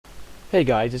Hey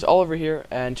guys, it's Oliver here,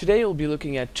 and today we'll be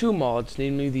looking at two mods,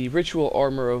 namely the Ritual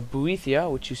Armor of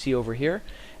Boethiah, which you see over here,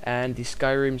 and the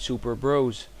Skyrim Super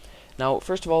Bros. Now,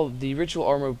 first of all, the Ritual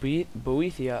Armor of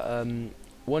Boethiah,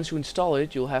 once you install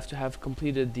it, you'll have to have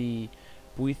completed the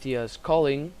Boethiah's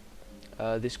Calling,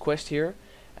 this quest here,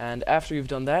 and after you've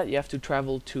done that, you have to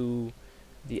travel to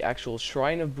the actual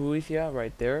Shrine of Boethiah,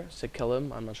 right there,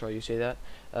 Sekelem, I'm not sure how you say that,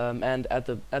 and at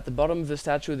the bottom of the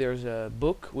statue there's a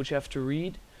book which you have to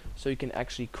read, so you can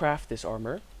actually craft this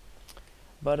armor.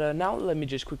 But now let me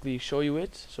just quickly show you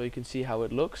it so you can see how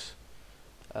it looks.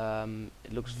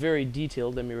 It looks very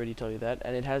detailed, let me already tell you that,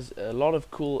 and it has a lot of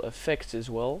cool effects as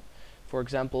well. For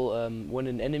example, when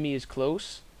an enemy is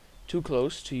too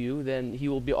close to you, then he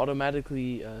will be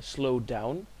automatically slowed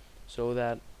down so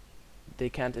that they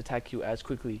can't attack you as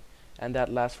quickly, and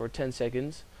that lasts for 10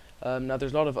 seconds. Now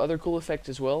there's a lot of other cool effects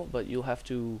as well, but you'll have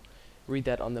to read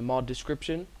that on the mod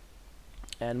description.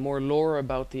 And more lore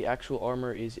about the actual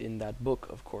armor is in that book,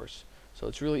 of course. So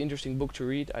it's a really interesting book to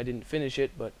read. I didn't finish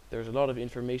it, but there's a lot of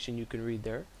information you can read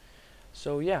there.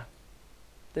 So yeah,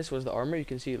 this was the armor. You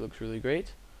can see it looks really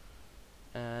great.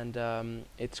 And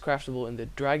it's craftable in the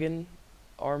dragon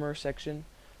armor section.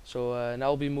 So now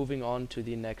I'll be moving on to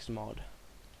the next mod.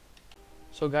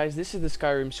 So guys, this is the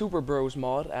Skyrim Super Bros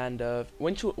mod, and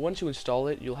once you install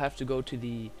it, you'll have to go to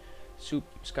the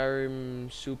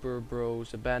Skyrim Super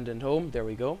Bros Abandoned Home. There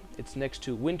we go. It's next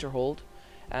to Winterhold,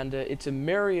 and it's a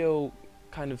Mario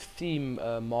kind of theme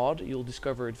mod. You'll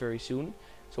discover it very soon.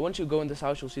 So once you go in this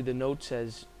house, you'll see the note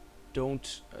says,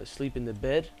 "Don't sleep in the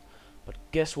bed." But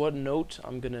guess what, note?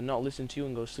 I'm gonna not listen to you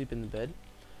and go sleep in the bed.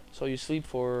 So you sleep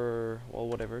for, well,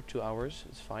 whatever, 2 hours.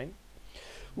 It's fine.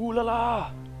 Ooh la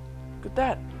la! Look at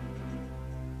that!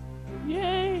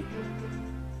 Yay!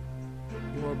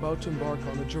 You are about to embark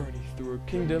on a journey through a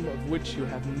kingdom of which you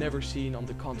have never seen on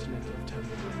the continent of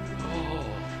Temple. Oh,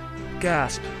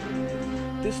 gasp!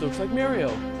 This looks like Mario!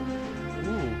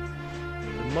 Ooh.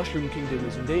 The Mushroom Kingdom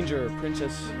is in danger.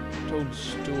 Princess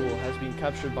Toadstool has been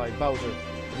captured by Bowser.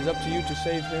 It is up to you to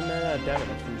save him. Damn it,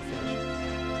 that's when you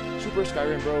finish. Super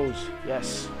Skyrim Bros.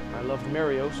 Yes, I loved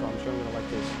Mario, so I'm sure I'm gonna like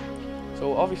this.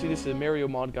 So obviously this is a Mario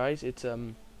mod, guys. It's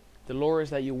the lore is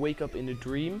that you wake up in a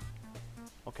dream.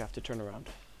 Okay, I have to turn around.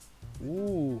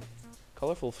 Ooh,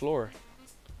 colorful floor.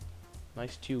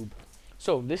 Nice tube.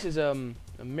 So this is a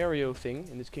Mario thing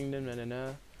in this kingdom.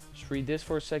 Just read this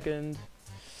for a second.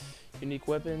 Unique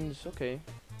weapons. Okay.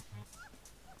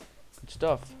 Good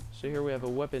stuff. So here we have a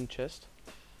weapon chest.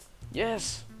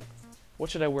 Yes. What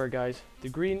should I wear, guys? The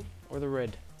green or the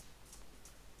red?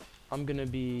 I'm gonna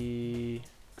be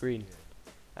green.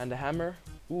 And the hammer.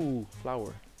 Ooh,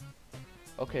 flower.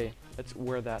 Okay, let's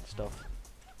wear that stuff.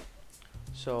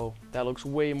 So that looks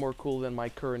way more cool than my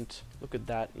current. Look at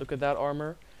that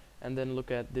armor, and then look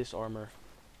at this armor.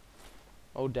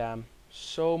 Oh damn,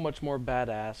 so much more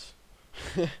badass.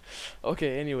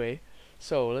 Okay, anyway,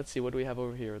 so let's see what do we have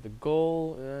over here. The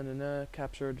goal,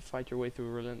 captured, fight your way through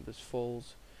relentless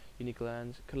falls, unique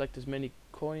lands, collect as many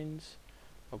coins.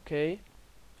 Okay.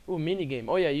 Ooh, minigame.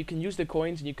 Oh yeah, you can use the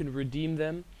coins and you can redeem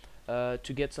them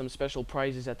to get some special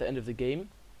prizes at the end of the game.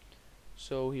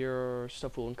 So here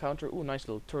stuff we'll encounter. Ooh, nice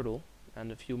little turtle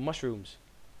and a few mushrooms.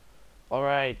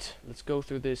 Alright, let's go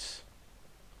through this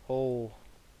whole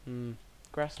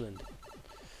grassland.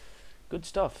 Good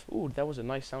stuff. Ooh, that was a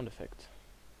nice sound effect.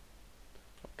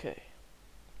 Okay.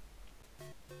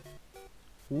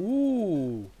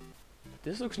 Ooh,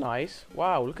 this looks nice.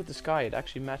 Wow, look at the sky. It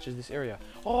actually matches this area.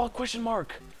 Oh, question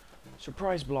mark.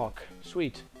 Surprise block.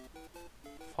 Sweet.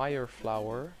 Fire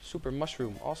flower. Super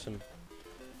mushroom. Awesome.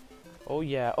 Oh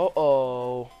yeah,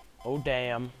 uh-oh. Oh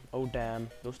damn, oh damn.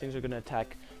 Those things are gonna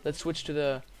attack. Let's switch to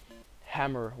the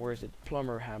hammer. Where is it?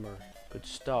 Plumber hammer. Good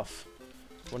stuff.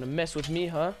 Wanna mess with me,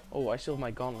 huh? Oh, I still have my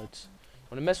gauntlets.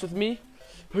 Wanna mess with me?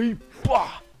 Hey,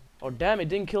 bah! Oh damn, it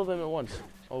didn't kill them at once.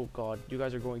 Oh god, you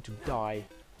guys are going to die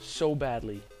so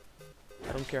badly.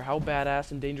 I don't care how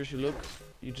badass and dangerous you look.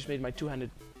 You just made my two-handed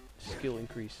skill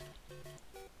increase.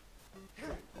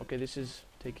 Okay, this is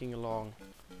taking long.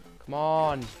 Come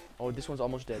on. Oh, this one's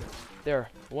almost dead. There.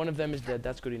 One of them is dead.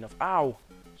 That's good enough. Ow.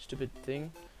 Stupid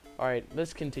thing. Alright,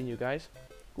 let's continue, guys.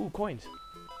 Ooh, coins.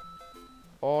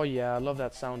 Oh, yeah. I love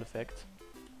that sound effect.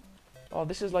 Oh,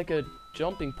 this is like a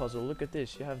jumping puzzle. Look at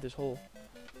this. You have this whole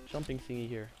jumping thingy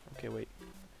here. Okay, wait.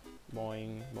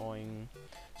 Boing, boing.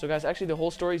 So, guys, actually, the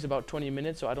whole story is about 20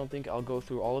 minutes, so I don't think I'll go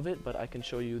through all of it, but I can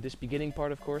show you this beginning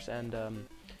part, of course, and,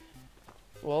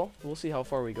 well, we'll see how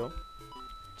far we go.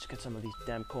 Let's get some of these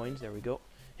damn coins. There we go.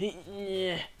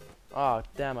 Ah,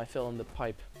 damn, I fell in the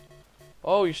pipe.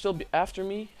 Oh, you're still after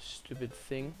me? Stupid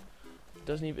thing.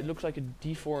 Doesn't even. It looks like a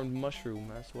deformed mushroom.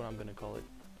 That's what I'm gonna call it.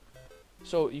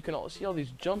 So you can see all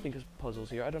these jumping puzzles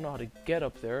here. I don't know how to get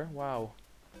up there. Wow.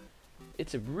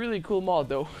 It's a really cool mod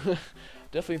though.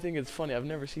 Definitely think it's funny. I've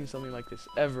never seen something like this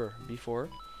ever before.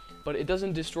 But it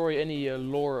doesn't destroy any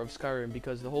lore of Skyrim,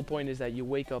 because the whole point is that you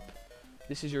wake up.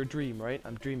 This is your dream, right?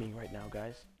 I'm dreaming right now,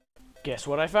 guys. Guess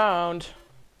what I found?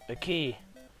 A key.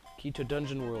 Key to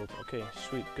Dungeon World. Okay,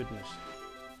 sweet goodness.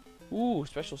 Ooh,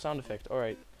 special sound effect.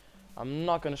 Alright. I'm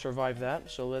not gonna survive that,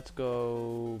 so let's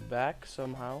go back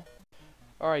somehow.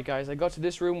 Alright guys, I got to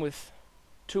this room with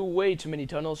way too many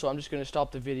tunnels, so I'm just gonna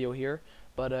stop the video here.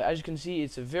 But as you can see,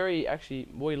 it's a actually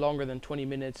way longer than 20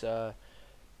 minutes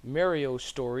Mario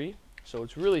story, so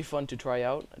it's really fun to try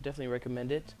out. I definitely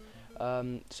recommend it.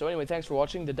 So anyway, thanks for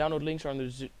watching. The download links are in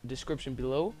the description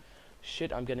below.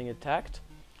 Shit, I'm getting attacked.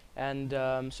 And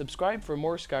subscribe for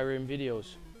more Skyrim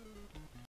videos.